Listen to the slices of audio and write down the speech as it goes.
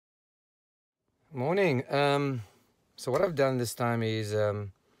Morning. So what I've done this time is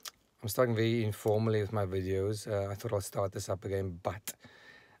I'm starting very informally with my videos. I thought I'll start this up again, but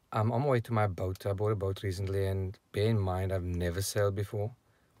I'm on my way to my boat. I bought a boat recently, and bear in mind I've never sailed before.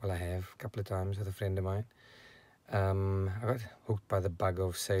 Well, I have a couple of times with a friend of mine. I got hooked by the bug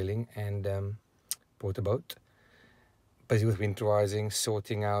of sailing and bought a boat. Busy with winterizing,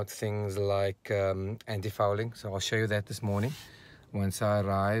 sorting out things like anti-fouling. So I'll show you that this morning once I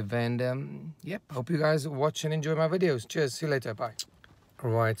arrive, and yep, hope you guys watch and enjoy my videos. Cheers, see you later, bye.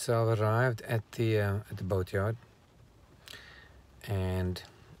 Right, so I've arrived at the boatyard, and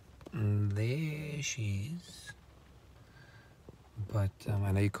there she is, but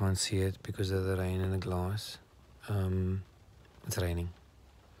I know you can't see it because of the rain and the glass. It's raining.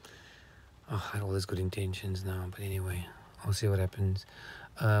 Oh, I had all these good intentions now, but anyway, I'll see what happens.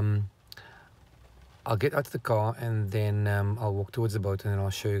 I'll get out of the car and then I'll walk towards the boat, and then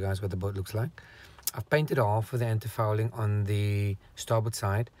I'll show you guys what the boat looks like. I've painted off with the anti-fouling on the starboard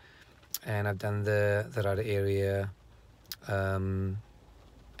side, and I've done the rudder area and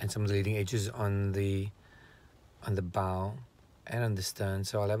some of the leading edges on the bow and on the stern.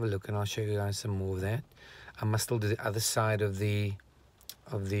 So I'll have a look and I'll show you guys some more of that. I must still do the other side of the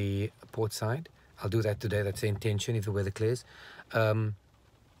port side. I'll do that today. That's the intention if the weather clears.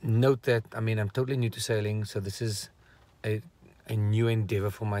 Note that, I mean, I'm totally new to sailing, so this is a new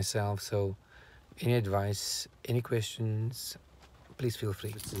endeavor for myself. So any advice, any questions, please feel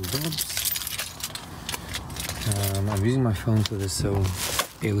free. I'm using my phone for this, so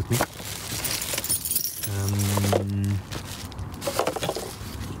bear with me.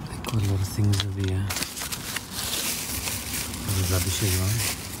 I've got a lot of things over here. There's rubbish around.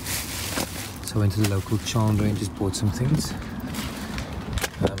 So I went to the local chandlery and just bought some things.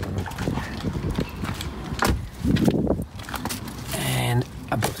 And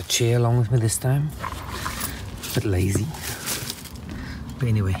I brought a chair along with me this time. A bit lazy, but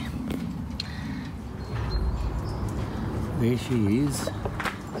anyway, there she is,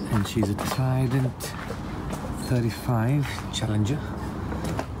 and she's a Trident 35 Challenger.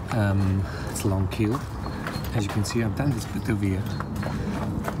 It's long keel. As you can see, I've done this bit over here.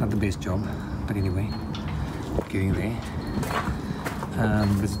 Not the best job, but anyway, getting there.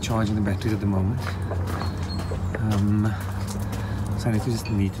 There's a charge in the batteries at the moment. So I need to just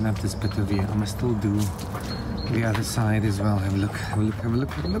neaten up this bit over here. I must still do the other side as well. Have a look, have a look, have a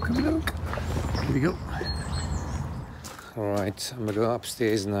look, have a look, have a look. Here we go. Alright, I'm gonna go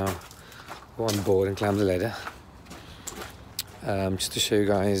upstairs now, go on board and climb the ladder. Just to show you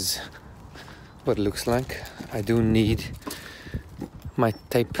guys what it looks like. I do need my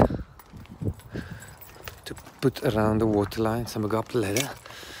tape to put around the waterline, so I'm gonna go up the ladder.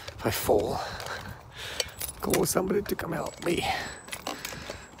 If I fall, call somebody to come help me.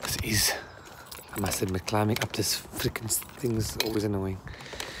 This is, I must admit, climbing up this freaking thing is always annoying.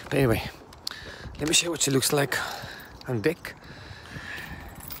 But anyway, let me show you what she looks like on deck.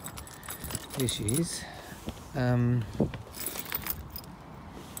 Here she is. There we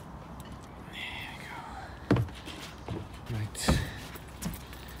go. Right.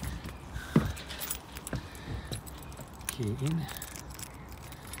 Key in.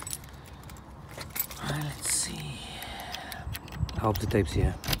 Alright, let's see. I hope the tape's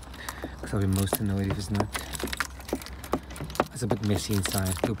here, because I'll be most annoyed if it's not. It's a bit messy inside.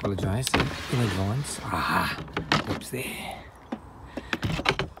 I do apologize in advance. Ah, tape's there.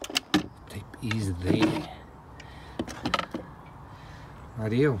 Tape is there.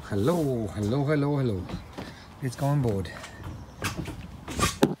 Radio. Hello, hello, hello, hello. Let's go on board.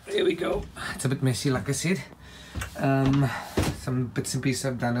 There we go. It's a bit messy, like I said. Some bits and pieces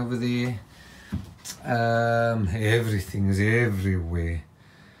I've done over there. Everything's everywhere.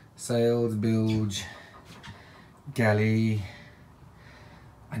 Sails, bilge, galley.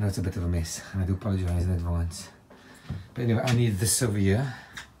 I know it's a bit of a mess, and I do apologize in advance. But anyway, I need this over here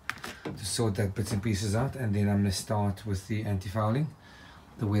to sort that bits and pieces out, and then I'm going to start with the anti-fouling.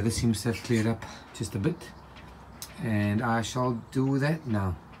 The weather seems to have cleared up just a bit, and I shall do that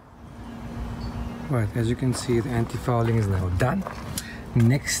now. Right, as you can see, the anti-fouling is now done.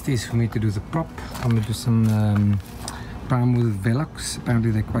 Next is for me to do the prop. I'm going to do some prime with Velox.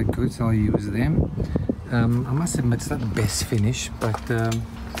 Apparently they're quite good, so I'll use them. I must admit it's not the best finish, but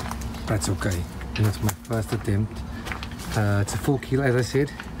that's okay. And that's my first attempt. It's a full keel, as I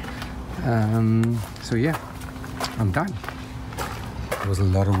said. So yeah, I'm done. It was a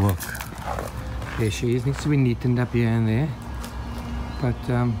lot of work. There she is. Needs to be neatened up here and there.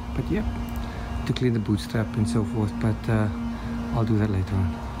 But yeah, to clean the bootstrap and so forth. But I'll do that later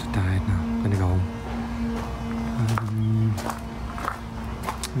on. I'm too tired now. I'm gonna go home.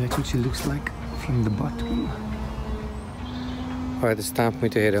 That's what she looks like from the bottom. Alright, it's time for me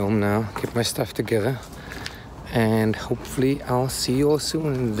to head home now, get my stuff together, and hopefully I'll see you all soon.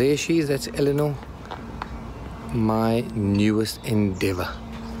 And there she is, that's Eleanor, my newest endeavor.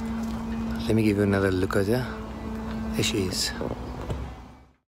 Let me give you another look at her. There she is.